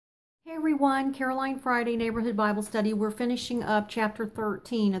Everyone, Caroline Friday Neighborhood Bible Study. We're finishing up chapter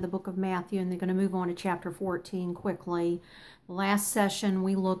 13 of the book of Matthew, and they're going to move on to chapter 14 quickly. Last session,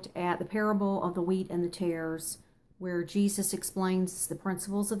 we looked at the parable of the wheat and the tares, where Jesus explains the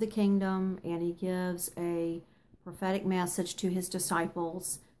principles of the kingdom, and he gives a prophetic message to his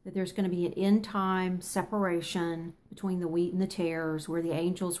disciples that there's going to be an end-time separation between the wheat and the tares, where the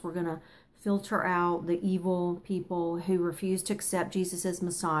angels were going to filter out the evil people who refused to accept Jesus as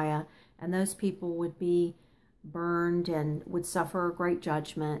Messiah, and those people would be burned and would suffer a great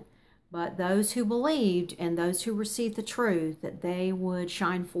judgment. But those who believed and those who received the truth, that they would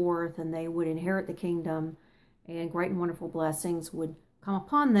shine forth and they would inherit the kingdom, and great and wonderful blessings would come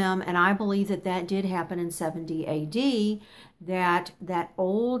upon them. And I believe that that did happen in 70 AD, that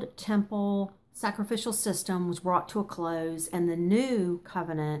old temple sacrificial system was brought to a close, and the new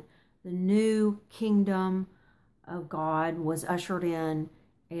covenant, the new kingdom of God was ushered in,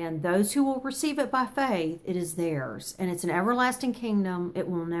 and those who will receive it by faith, it is theirs. And it's an everlasting kingdom. It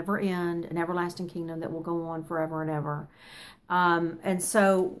will never end, an everlasting kingdom that will go on forever and ever. And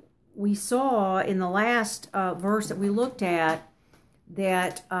so we saw in the last verse that we looked at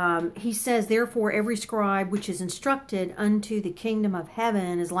that he says, "Therefore every scribe which is instructed unto the kingdom of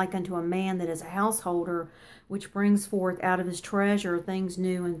heaven is like unto a man that is a householder, which brings forth out of his treasure things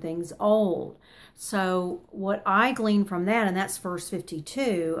new and things old." So what I glean from that, and that's verse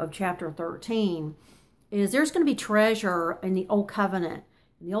 52 of chapter 13, is there's going to be treasure in the Old Covenant,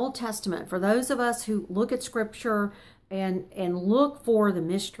 in the Old Testament, for those of us who look at Scripture and look for the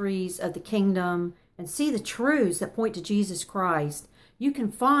mysteries of the kingdom and see the truths that point to Jesus Christ. You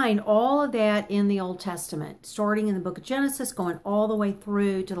can find all of that in the Old Testament, starting in the book of Genesis, going all the way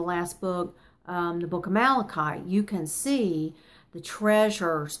through to the last book, the book of Malachi. You can see the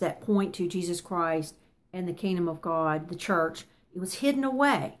treasures that point to Jesus Christ and the kingdom of God, the church. It was hidden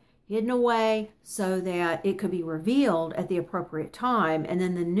away so that it could be revealed at the appropriate time. And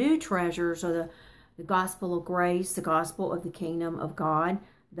then the new treasures are the gospel of grace, the gospel of the kingdom of God.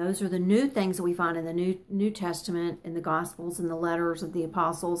 Those are the new things that we find in the New Testament, in the Gospels and the letters of the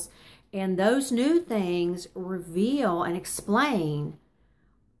apostles. And those new things reveal and explain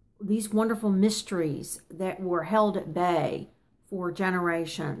these wonderful mysteries that were held at bay for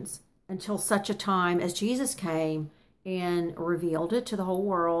generations until such a time as Jesus came and revealed it to the whole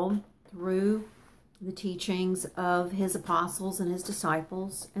world through the teachings of his apostles and his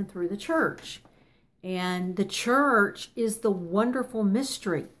disciples and through the church. And the church is the wonderful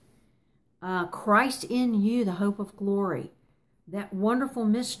mystery. Christ in you, the hope of glory. That wonderful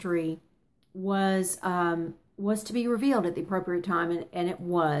mystery was to be revealed at the appropriate time, and it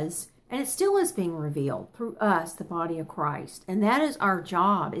was. And it still is being revealed through us, the body of Christ. And that is our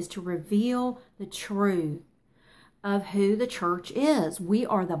job, is to reveal the truth of who the church is. We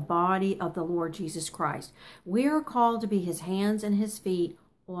are the body of the Lord Jesus Christ. We are called to be his hands and his feet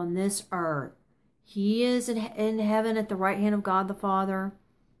on this earth. He is in heaven at the right hand of God the Father.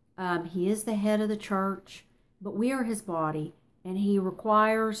 He is the head of the church, but we are his body, and he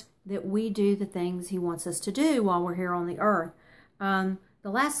requires that we do the things he wants us to do while we're here on the earth. The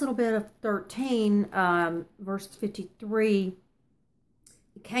last little bit of 13, verse 53,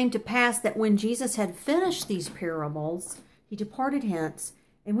 it came to pass that when Jesus had finished these parables, he departed hence,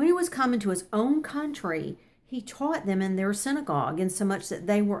 and when he was come into his own country, he taught them in their synagogue, insomuch that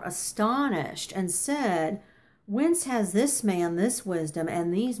they were astonished, and said, "Whence has this man this wisdom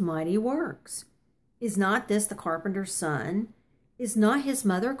and these mighty works? Is not this the carpenter's son? Is not his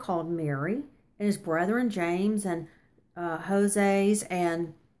mother called Mary, and his brethren James and Joses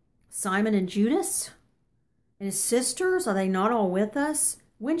and Simon and Judas? And his sisters, are they not all with us?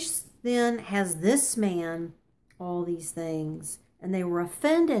 Whence then has this man all these things?" And they were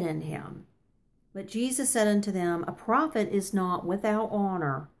offended in him. But Jesus said unto them, "A prophet is not without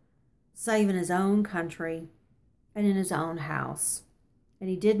honor, save in his own country and in his own house." And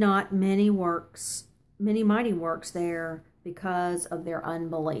he did not many mighty works there because of their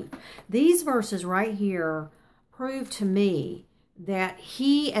unbelief. These verses right here prove to me that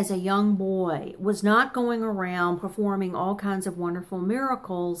he, as a young boy, was not going around performing all kinds of wonderful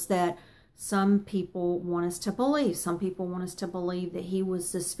miracles that some people want us to believe. Some people want us to believe that he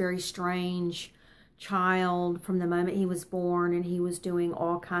was this very strange child from the moment he was born, and he was doing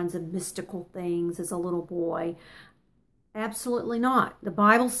all kinds of mystical things as a little boy. Absolutely not. The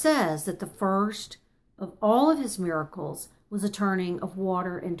Bible says that the first of all of his miracles was a turning of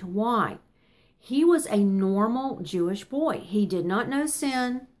water into wine. He was a normal Jewish boy. He did not know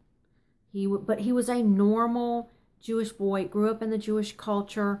sin, but he was a normal Jewish boy, grew up in the Jewish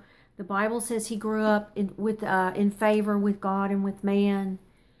culture. The Bible says he grew up in favor with God and with man.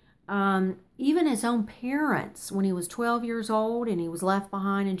 Even his own parents, when he was 12 years old and he was left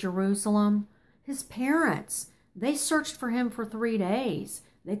behind in Jerusalem, his parents, they searched for him for 3 days.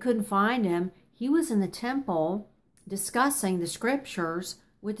 They couldn't find him. He was in the temple discussing the scriptures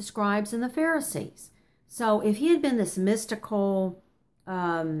with the scribes and the Pharisees. So if he had been this mystical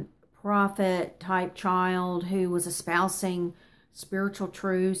prophet type child who was espousing spiritual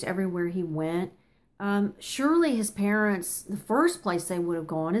truths everywhere he went, surely his parents, the first place they would have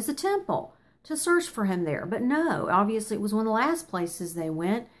gone is the temple to search for him there. But no, obviously it was one of the last places they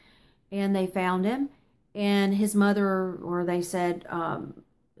went, and they found him. And his mother, or they said,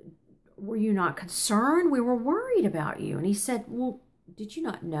 were you not concerned? We were worried about you. And he said, well, did you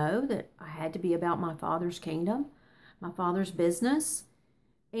not know that I had to be about my Father's kingdom, my Father's business?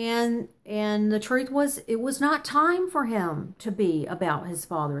 And the truth was, it was not time for him to be about his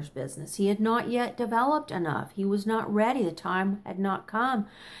Father's business. He had not yet developed enough. He was not ready. The time had not come.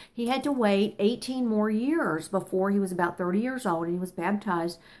 He had to wait 18 more years before he was about 30 years old, and he was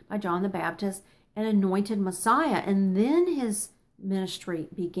baptized by John the Baptist and anointed Messiah. And then his ministry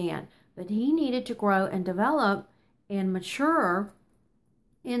began. But he needed to grow and develop and mature.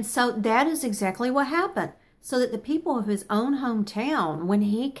 And so that is exactly what happened. So that the people of his own hometown, when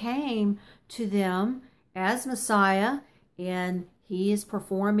he came to them as Messiah, and he is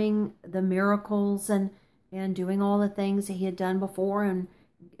performing the miracles and doing all the things that he had done before, and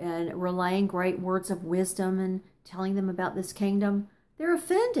relaying great words of wisdom and telling them about this kingdom, they're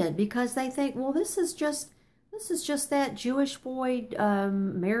offended because they think, well, this is just that Jewish boy,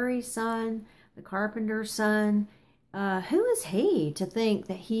 Mary's son, the carpenter's son. Who is he to think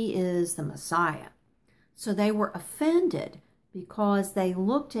that he is the Messiah? So they were offended because they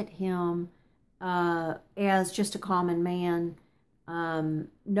looked at him as just a common man.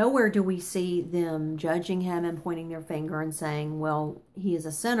 Nowhere do we see them judging him and pointing their finger and saying, well, he is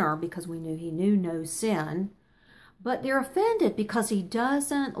a sinner, because we knew he knew no sin. But they're offended because he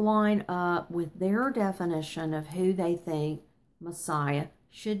doesn't line up with their definition of who they think Messiah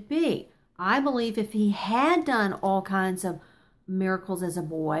should be. I believe if he had done all kinds of miracles as a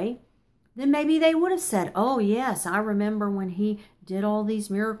boy, then maybe they would have said, oh, yes, I remember when he did all these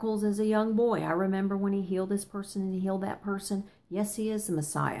miracles as a young boy. I remember when he healed this person and he healed that person. Yes, he is the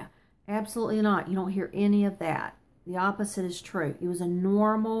Messiah. Absolutely not. You don't hear any of that. The opposite is true. He was a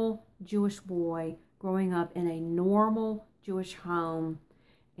normal Jewish boy growing up in a normal Jewish home.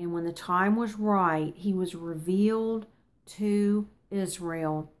 And when the time was right, he was revealed to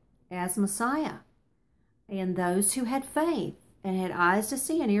Israel as Messiah. And those who had faith and had eyes to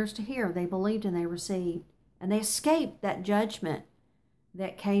see and ears to hear, they believed and they received. And they escaped that judgment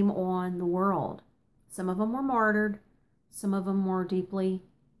that came on the world. Some of them were martyred. Some of them were deeply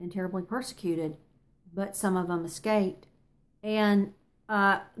and terribly persecuted. But some of them escaped. And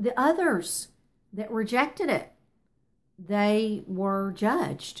the others that rejected it, they were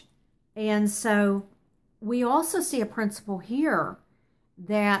judged. And so we also see a principle here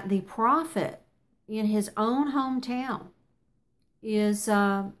that the prophet in his own hometown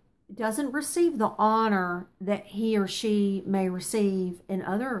doesn't receive the honor that he or she may receive in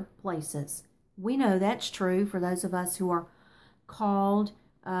other places. We know that's true for those of us who are called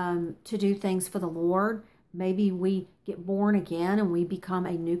to do things for the Lord. Maybe we get born again and we become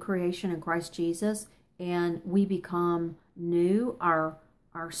a new creation in Christ Jesus, and we become new. Our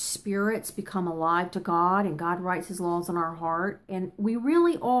spirits become alive to God, and God writes his laws on our heart, and we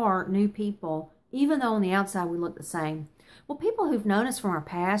really are new people, even though on the outside we look the same. Well, people who've known us from our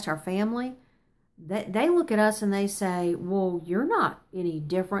past, our family, they look at us and they say, well, you're not any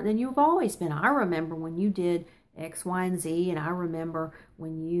different than you've always been. I remember when you did X, Y, and Z, and I remember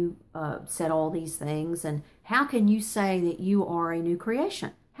when you said all these things, and how can you say that you are a new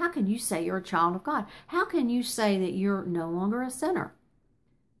creation? How can you say you're a child of God? How can you say that you're no longer a sinner?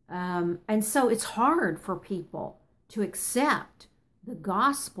 And so it's hard for people to accept the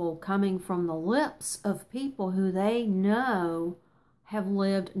gospel coming from the lips of people who they know have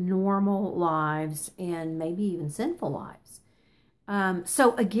lived normal lives and maybe even sinful lives.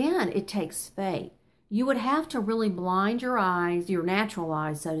 So again, it takes faith. You would have to really blind your eyes, your natural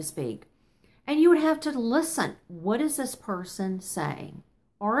eyes, so to speak, and you would have to listen. What is this person saying?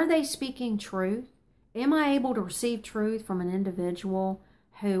 Are they speaking truth? Am I able to receive truth from an individual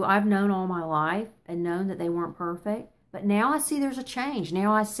who I've known all my life and known that they weren't perfect? But now I see there's a change.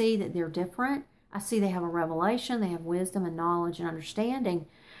 Now I see that they're different. I see they have a revelation. They have wisdom and knowledge and understanding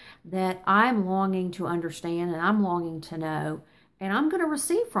that I'm longing to understand and I'm longing to know, and I'm going to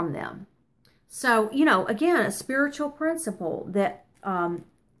receive from them. So, you know, again, a spiritual principle that the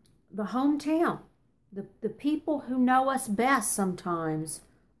hometown, the people who know us best sometimes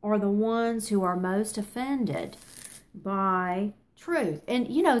are the ones who are most offended by truth. And,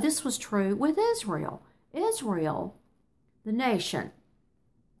 you know, this was true with Israel. Israel, the nation,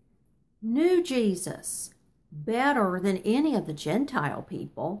 knew Jesus better than any of the Gentile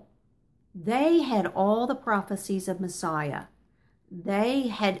people. They had all the prophecies of Messiah. They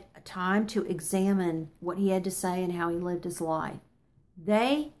had time to examine what he had to say and how he lived his life.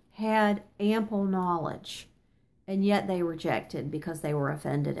 They had ample knowledge, and yet they rejected because they were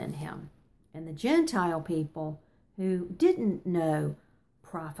offended in him. And the Gentile people who didn't know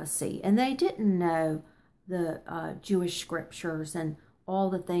prophecy, and they didn't know the Jewish scriptures and all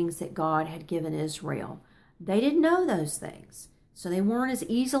the things that God had given Israel, they didn't know those things. So they weren't as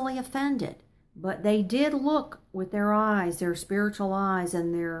easily offended. But they did look with their eyes, their spiritual eyes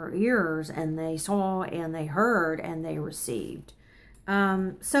and their ears, and they saw and they heard and they received.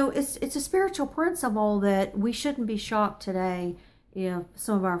 So it's a spiritual principle that we shouldn't be shocked today if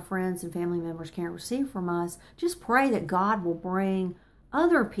some of our friends and family members can't receive from us. Just pray that God will bring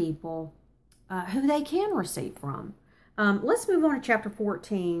other people who they can receive from. Let's move on to chapter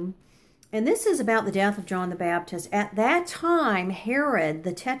 14. And this is about the death of John the Baptist. At that time, Herod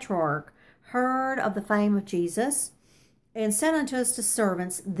the Tetrarch heard of the fame of Jesus and said unto his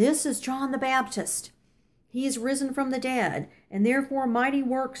servants, This is John the Baptist. He is risen from the dead, and therefore mighty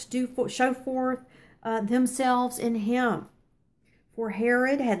works do show forth themselves in him. For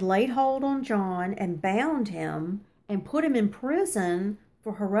Herod had laid hold on John and bound him and put him in prison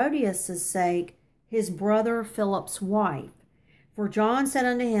for Herodias' sake, his brother Philip's wife. For John said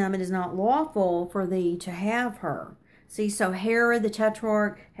unto him, It is not lawful for thee to have her. See, so Herod the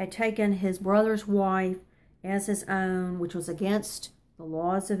Tetrarch had taken his brother's wife as his own, which was against the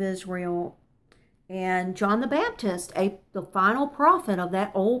laws of Israel. And John the Baptist, the final prophet of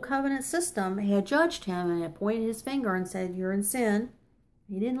that old covenant system, had judged him and had pointed his finger and said, You're in sin.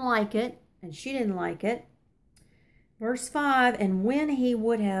 He didn't like it, and she didn't like it. Verse 5, And when he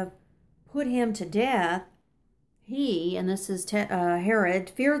would have put him to death, he, and this is Herod,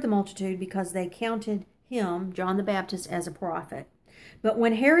 feared the multitude because they counted him, John the Baptist, as a prophet. But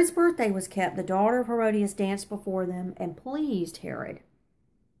when Herod's birthday was kept, the daughter of Herodias danced before them and pleased Herod.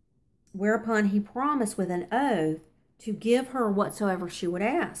 Whereupon he promised with an oath to give her whatsoever she would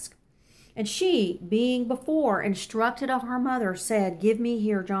ask. And she, being before instructed of her mother, said, Give me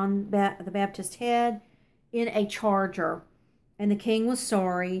here John the Baptist's head in a charger. And the king was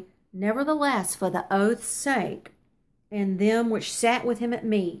sorry. Nevertheless, for the oath's sake, and them which sat with him at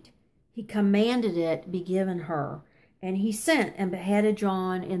meat, he commanded it be given her. And he sent and beheaded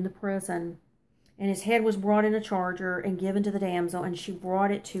John in the prison. And his head was brought in a charger and given to the damsel, and she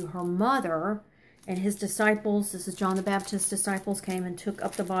brought it to her mother. And his disciples, this is John the Baptist's disciples, came and took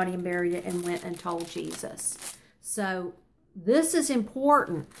up the body and buried it and went and told Jesus. So this is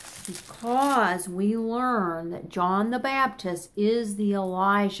important because we learn that John the Baptist is the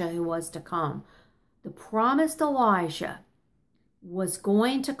Elijah who was to come. The promised Elijah was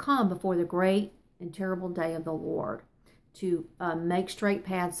going to come before the great and terrible day of the Lord to make straight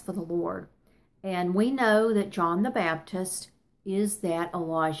paths for the Lord. And we know that John the Baptist is that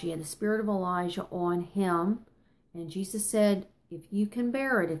Elijah, the spirit of Elijah on him. And Jesus said, if you can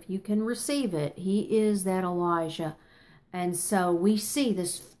bear it, if you can receive it, he is that Elijah. And so we see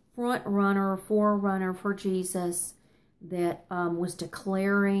this front runner, forerunner for Jesus that was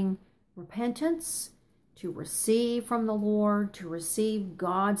declaring repentance, to receive from the Lord, to receive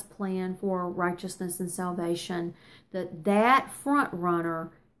God's plan for righteousness and salvation, that front runner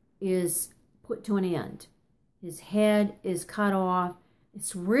is put to an end. His head is cut off.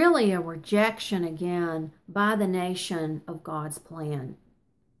 It's really a rejection again by the nation of God's plan.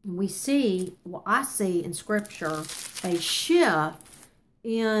 And we see, well, I see in Scripture a shift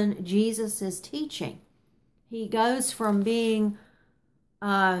in Jesus' teaching. He goes from being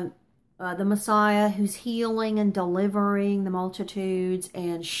the Messiah who's healing and delivering the multitudes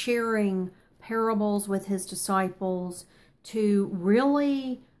and sharing parables with his disciples to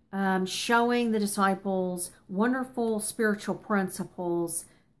really showing the disciples wonderful spiritual principles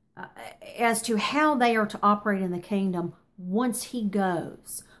as to how they are to operate in the kingdom once he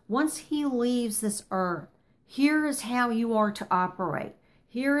goes. Once he leaves this earth, here is how you are to operate.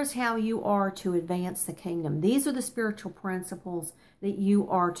 Here is how you are to advance the kingdom. These are the spiritual principles that you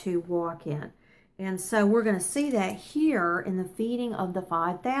are to walk in. And so we're going to see that here in the feeding of the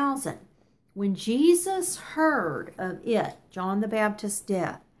 5,000. When Jesus heard of it, John the Baptist's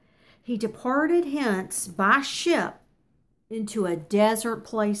death, he departed hence by ship into a desert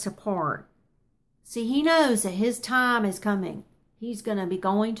place apart. See, he knows that his time is coming. He's going to be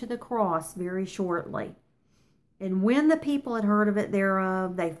going to the cross very shortly. And when the people had heard of it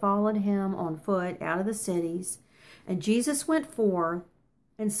thereof, they followed him on foot out of the cities. And Jesus went forth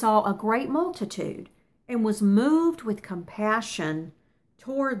and saw a great multitude, and was moved with compassion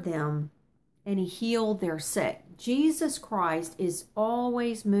toward them, and he healed their sick. Jesus Christ is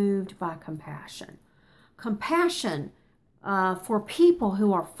always moved by compassion. Compassion for people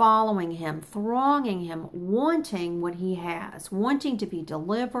who are following him, thronging him, wanting what he has, wanting to be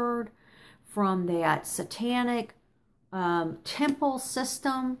delivered from that satanic temple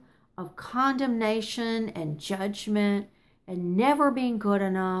system of condemnation and judgment, and never being good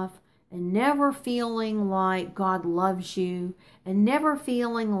enough, and never feeling like God loves you, and never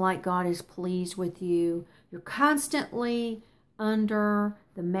feeling like God is pleased with you. You're constantly under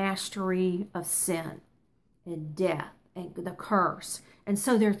the mastery of sin and death and the curse. And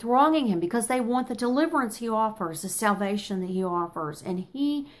so they're thronging him because they want the deliverance he offers, the salvation that he offers. And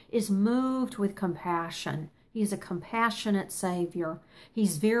he is moved with compassion. He's a compassionate Savior.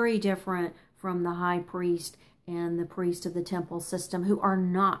 He's very different from the high priest and the priest of the temple system, who are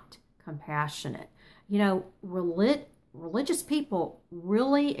not compassionate. You know, religious people,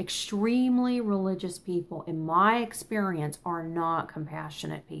 really extremely religious people, in my experience, are not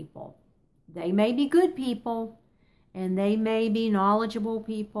compassionate people. They may be good people, and they may be knowledgeable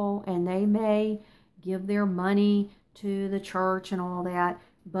people, and they may give their money to the church and all that,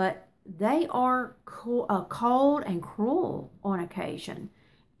 but they are cold and cruel on occasion,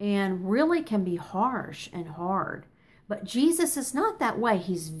 and really can be harsh and hard. But Jesus is not that way.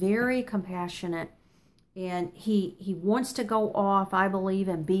 He's very compassionate, and he wants to go off, I believe,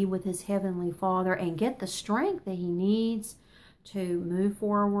 and be with his heavenly Father and get the strength that he needs to move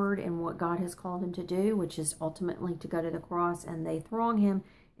forward in what God has called him to do, which is ultimately to go to the cross. And they throng him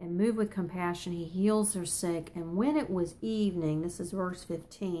and move with compassion. He heals their sick. And when it was evening, this is verse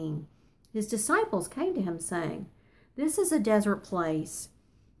 15, his disciples came to him saying, "This is a desert place,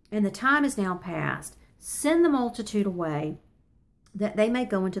 and the time is now past. Send the multitude away, that they may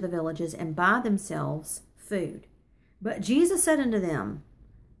go into the villages and buy themselves food." But Jesus said unto them,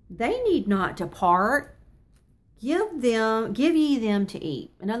 "They need not depart. Give ye them to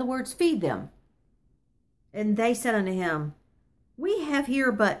eat." In other words, feed them. And they said unto him, "We have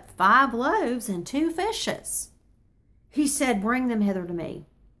here but 5 loaves and 2 fishes." He said, "Bring them hither to me."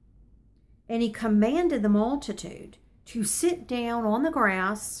 And he commanded the multitude to sit down on the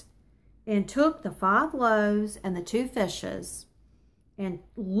grass, and took the 5 loaves and the 2 fishes, and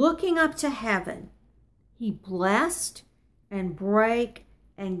looking up to heaven, he blessed and brake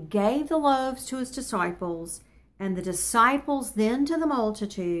and gave the loaves to his disciples, and the disciples then to the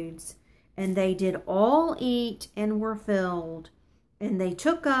multitudes. And they did all eat and were filled. And they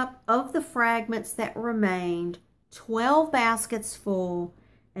took up of the fragments that remained 12 baskets full,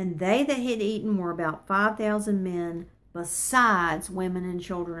 and they that had eaten were about 5,000 men, besides women and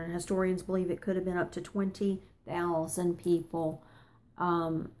children. And historians believe it could have been up to 20,000 people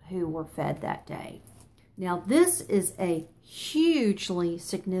who were fed that day. Now, this is a hugely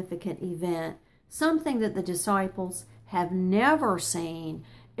significant event, something that the disciples have never seen.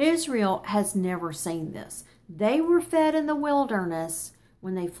 Israel has never seen this. They were fed in the wilderness.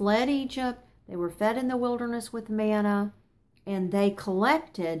 When they fled Egypt, they were fed in the wilderness with manna, and they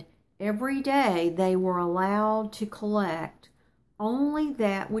collected every day. They were allowed to collect only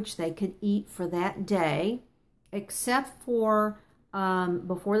that which they could eat for that day, except for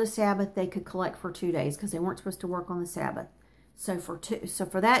before the Sabbath, they could collect for 2 days because they weren't supposed to work on the Sabbath. So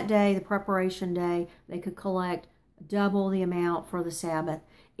for that day, the preparation day, they could collect double the amount for the Sabbath.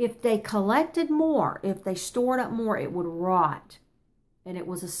 If they collected more, if they stored up more, it would rot. And it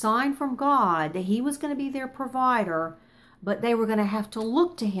was a sign from God that he was going to be their provider, but they were going to have to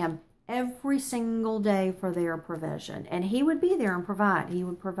look to him every single day for their provision. And he would be there and provide. He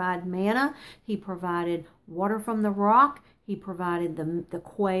would provide manna. He provided water from the rock. He provided the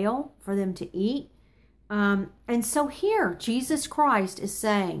quail for them to eat. And so here, Jesus Christ is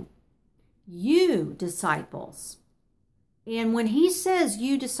saying, you disciples. And when he says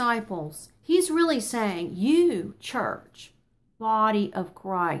you disciples, he's really saying you church, body of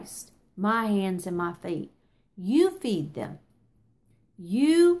Christ, my hands and my feet. You feed them.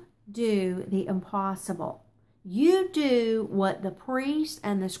 You do the impossible. You do what the priests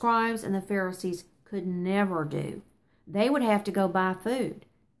and the scribes and the Pharisees could never do. They would have to go buy food.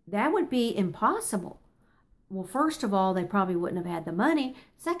 That would be impossible. Well, first of all, they probably wouldn't have had the money.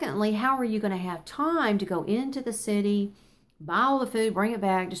 Secondly, how are you going to have time to go into the city, buy all the food, bring it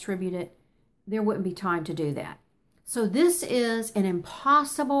back, distribute it? There wouldn't be time to do that. So this is an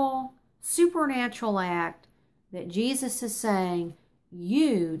impossible supernatural act that Jesus is saying,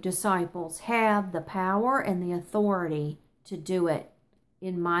 you, disciples, have the power and the authority to do it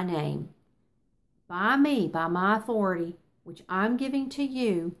in my name. By me, by my authority, which I'm giving to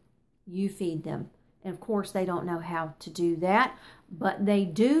you, you feed them. And of course, they don't know how to do that, but they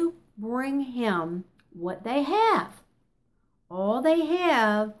do bring him what they have. All they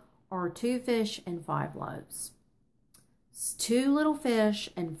have are 2 fish and 5 loaves. 2 little fish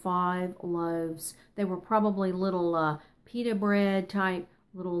and 5 loaves. They were probably little pita bread type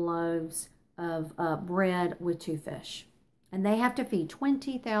little loaves of bread with 2 fish. And they have to feed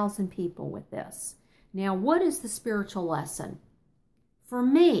 20,000 people with this. Now, what is the spiritual lesson? For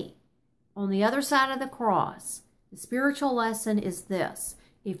me, on the other side of the cross, the spiritual lesson is this.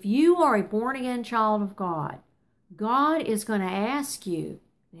 If you are a born-again child of God, God is going to ask you,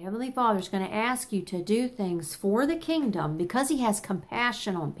 the Heavenly Father is going to ask you to do things for the kingdom because he has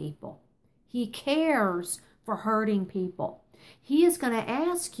compassion on people. He cares for hurting people. He is going to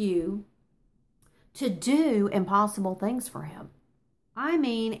ask you to do impossible things for him. I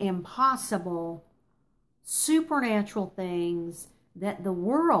mean impossible, supernatural things that the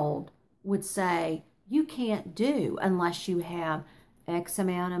world would say you can't do unless you have X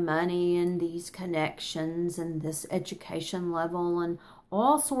amount of money and these connections and this education level and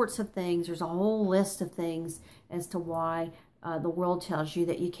all sorts of things. There's a whole list of things as to why the world tells you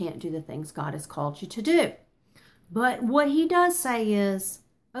that you can't do the things God has called you to do. But what he does say is,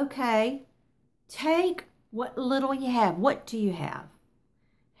 okay, take what little you have. What do you have?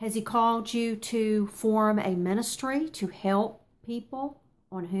 Has he called you to form a ministry to help people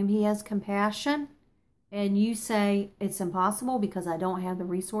on whom he has compassion? And you say, it's impossible because I don't have the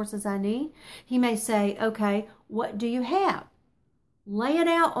resources I need. He may say, okay, what do you have? Lay it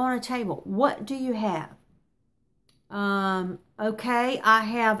out on a table. What do you have? Okay, I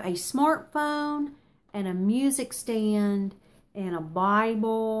have a smartphone and a music stand and a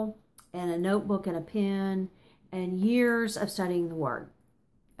Bible and a notebook and a pen and years of studying the Word.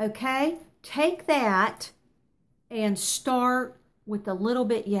 Okay, take that and start with the little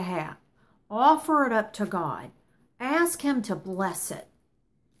bit you have. Offer it up to God. Ask him to bless it.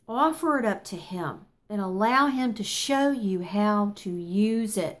 Offer it up to him and allow him to show you how to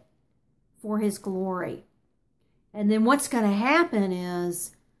use it for his glory. And then what's going to happen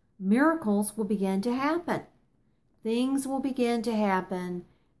is miracles will begin to happen. Things will begin to happen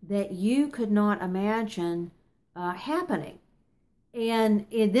that you could not imagine happening. And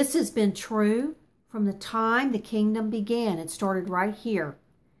this has been true from the time the kingdom began. It started right here.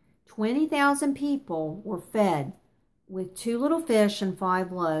 20,000 people were fed with 2 little fish and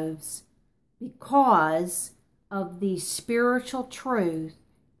 5 loaves because of the spiritual truth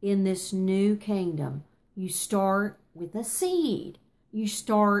in this new kingdom. You start with a seed. You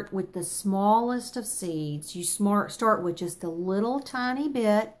start with the smallest of seeds. You start with just a little tiny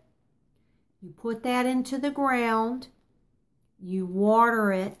bit. You put that into the ground. You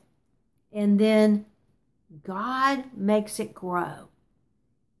water it. And then God makes it grow.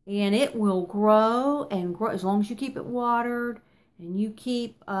 And it will grow and grow as long as you keep it watered and you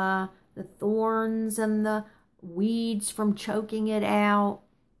keep the thorns and the weeds from choking it out,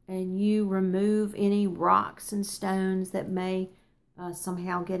 and you remove any rocks and stones that may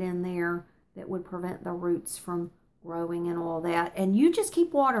somehow get in there that would prevent the roots from growing and all that. And you just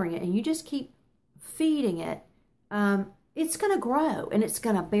keep watering it and you just keep feeding it. It's going to grow and it's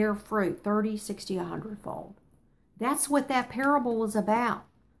going to bear fruit 30, 60, 100-fold. That's what that parable was about.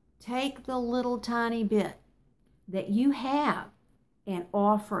 Take the little tiny bit that you have and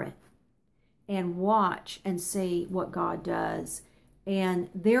offer it and watch and see what God does. And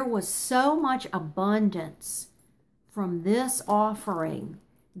there was so much abundance from this offering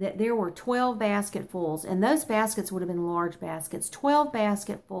that there were 12 basketfuls, and those baskets would have been large baskets, 12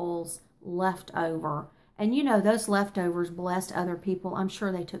 basketfuls left over. And you know, those leftovers blessed other people. I'm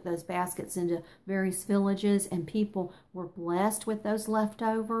sure they took those baskets into various villages and people were blessed with those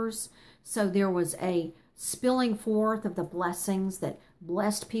leftovers. So there was a spilling forth of the blessings that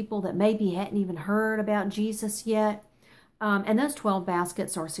blessed people that maybe hadn't even heard about Jesus yet. And those 12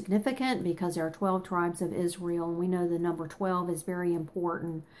 baskets are significant because there are 12 tribes of Israel, and we know the number 12 is very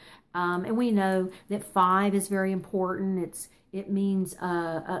important. And we know that 5 is very important. It means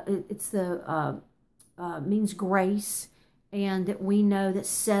means grace, and that we know that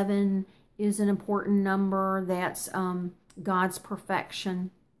 7 is an important number. That's God's perfection.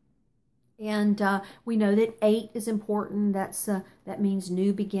 And we know that 8 is important. That means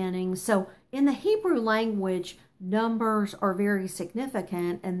new beginnings. So in the Hebrew language, numbers are very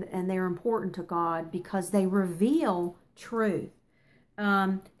significant, and they're important to God because they reveal truth.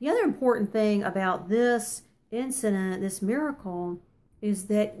 The other important thing about this incident, this miracle, is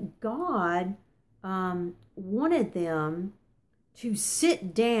that God wanted them to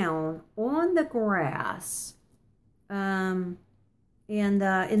sit down on the grass. And in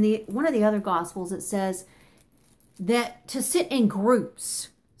one of the other Gospels, it says that to sit in groups.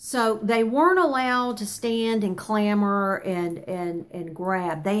 So they weren't allowed to stand and clamor and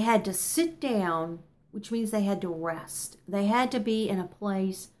grab. They had to sit down, which means they had to rest. They had to be in a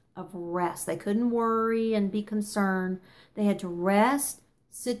place of rest. They couldn't worry and be concerned. They had to rest,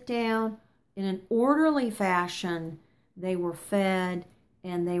 sit down in an orderly fashion. They were fed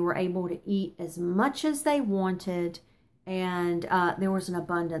and they were able to eat as much as they wanted, and there was an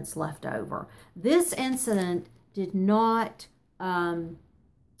abundance left over. This incident did not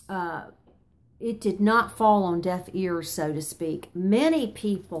it did not fall on deaf ears, so to speak. Many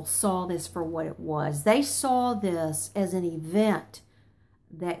people saw this for what it was. They saw this as an event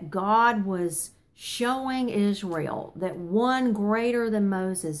that God was showing Israel that one greater than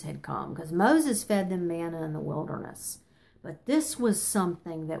Moses had come, because Moses fed them manna in the wilderness. But this was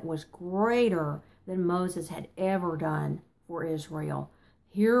something that was greater than Moses had ever done for Israel.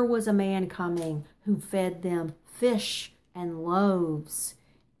 Here was a man coming who fed them fish and loaves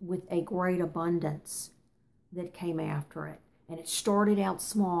with a great abundance that came after it. And it started out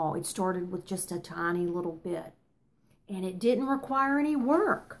small. It started with just a tiny little bit. And it didn't require any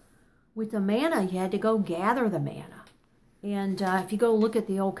work. With the manna, you had to go gather the manna. And if you go look at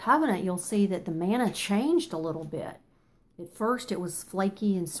the Old Covenant, you'll see that the manna changed a little bit. At first, it was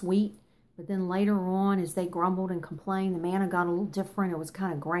flaky and sweet. But then later on, as they grumbled and complained, the manna got a little different. It was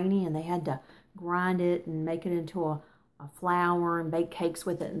kind of grainy, and they had to grind it and make it into a flour and bake cakes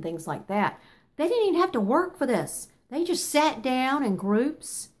with it and things like that. They didn't even have to work for this. They just sat down in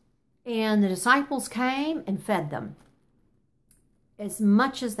groups, and the disciples came and fed them as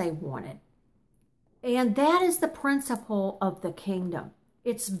much as they wanted. And that is the principle of the kingdom.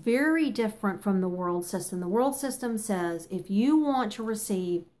 It's very different from the world system. The world system says if you want to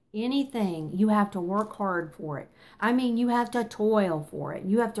receive anything, you have to work hard for it. I mean, you have to toil for it.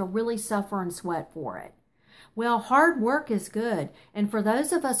 You have to really suffer and sweat for it. Well, hard work is good. And for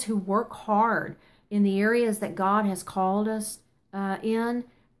those of us who work hard in the areas that God has called us in,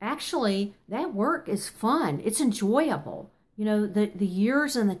 actually, that work is fun. It's enjoyable. You know, the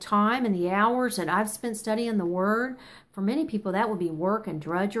years and the time and the hours that I've spent studying the Word, for many people that would be work and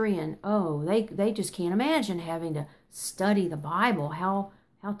drudgery, and oh, they just can't imagine having to study the Bible. How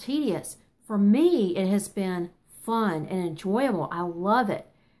tedious. For me, it has been fun and enjoyable. I love it.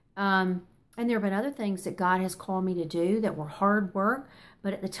 And there have been other things that God has called me to do that were hard work,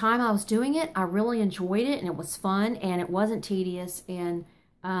 but at the time I was doing it, I really enjoyed it, and it was fun, and it wasn't tedious, and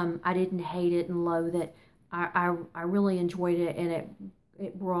I didn't hate it and loathe it. I really enjoyed it, and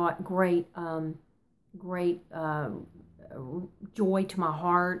it brought great joy to my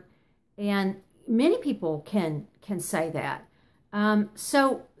heart, and many people can say that.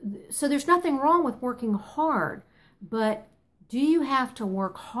 So there's nothing wrong with working hard, but do you have to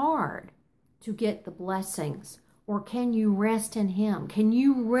work hard to get the blessings, or can you rest in Him? Can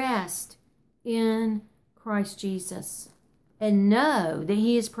you rest in Christ Jesus and know that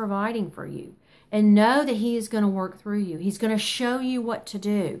He is providing for you, and know that He is going to work through you? He's going to show you what to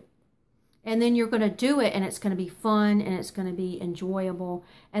do, and then you're going to do it, and it's going to be fun, and it's going to be enjoyable,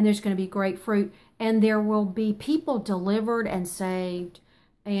 and there's going to be great fruit, and there will be people delivered and saved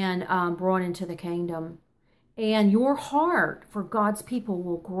and brought into the kingdom, and your heart for God's people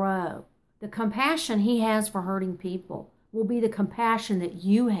will grow. The compassion He has for hurting people will be the compassion that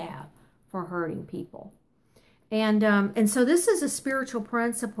you have for hurting people. And so this is a spiritual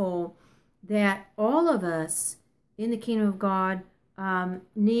principle that all of us in the kingdom of God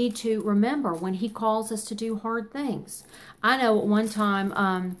need to remember when He calls us to do hard things. I know at one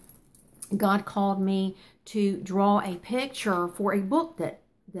time God called me to draw a picture for a book that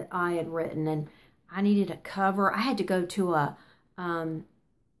I had written, and I needed a cover. I had to go to a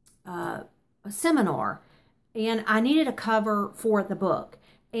seminar, and I needed a cover for the book.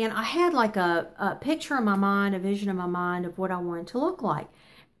 And I had like a picture in my mind, a vision in my mind of what I wanted to look like.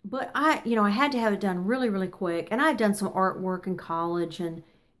 But I had to have it done really, really quick. And I had done some artwork in college and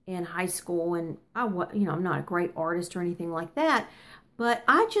in high school, and I'm not a great artist or anything like that. But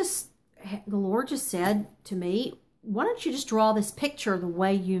the Lord just said to me, why don't you just draw this picture the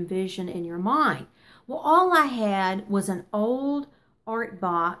way you envision in your mind? Well, all I had was an old art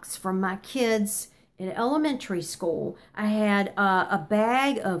box from my kids in elementary school. I had a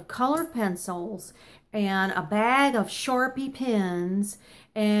bag of colored pencils and a bag of Sharpie pens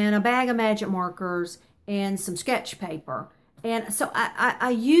and a bag of magic markers and some sketch paper. And so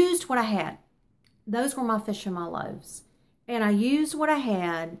I used what I had. Those were my fish and my loaves. And I used what I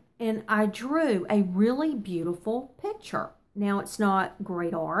had, and I drew a really beautiful picture. Now, it's not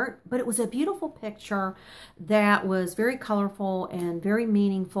great art, but it was a beautiful picture that was very colorful and very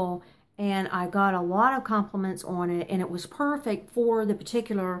meaningful, and I got a lot of compliments on it, and it was perfect for the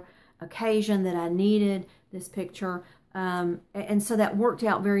particular occasion that I needed this picture. And so that worked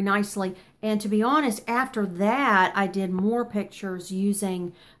out very nicely. And to be honest, after that, I did more pictures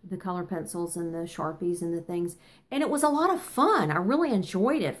using the color pencils and the Sharpies and the things. And it was a lot of fun. I really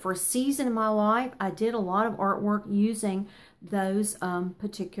enjoyed it. For a season in my life, I did a lot of artwork using those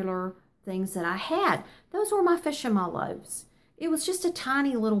particular things that I had. Those were my fish and my loaves. It was just a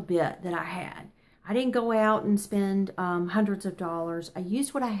tiny little bit that I had. I didn't go out and spend hundreds of dollars. I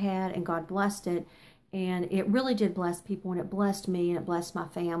used what I had, and God blessed it. And it really did bless people, and it blessed me, and it blessed my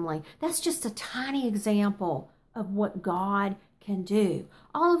family. That's just a tiny example of what God can do.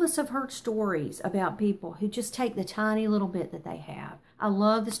 All of us have heard stories about people who just take the tiny little bit that they have. I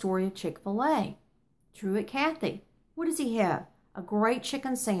love the story of Chick-fil-A. Truett Cathy. What does he have? A great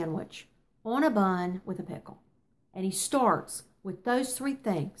chicken sandwich on a bun with a pickle. And he starts with those three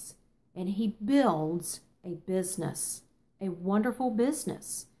things, and he builds a business, a wonderful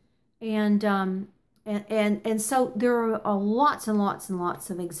business. And so there are lots and lots and lots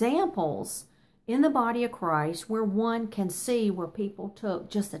of examples in the body of Christ where one can see where people took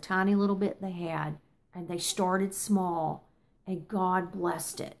just a tiny little bit they had, and they started small, and God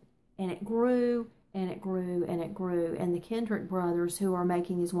blessed it. And it grew, and it grew, and it grew. And the Kendrick brothers, who are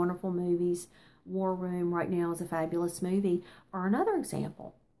making these wonderful movies, War Room right now is a fabulous movie, are another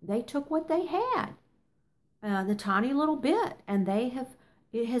example. They took what they had, the tiny little bit, and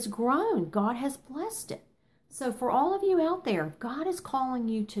it has grown. God has blessed it. So for all of you out there, if God is calling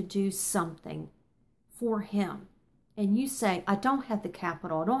you to do something for Him, and you say, I don't have the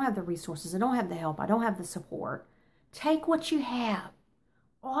capital, I don't have the resources, I don't have the help, I don't have the support, take what you have,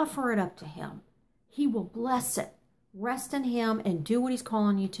 offer it up to Him. He will bless it. Rest in Him and do what He's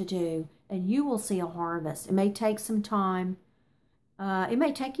calling you to do, and you will see a harvest. It may take some time. It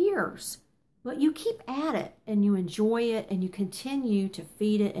may take years. But you keep at it, and you enjoy it, and you continue to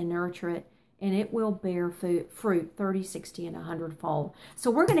feed it and nurture it, and it will bear fruit 30, 60, and 100-fold.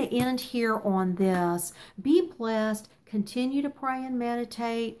 So we're going to end here on this. Be blessed. Continue to pray and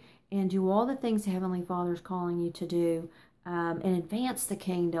meditate, and do all the things the Heavenly Father is calling you to do, and advance the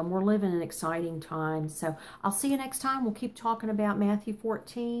kingdom. We're living in exciting times. So I'll see you next time. We'll keep talking about Matthew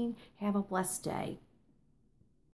 14. Have a blessed day.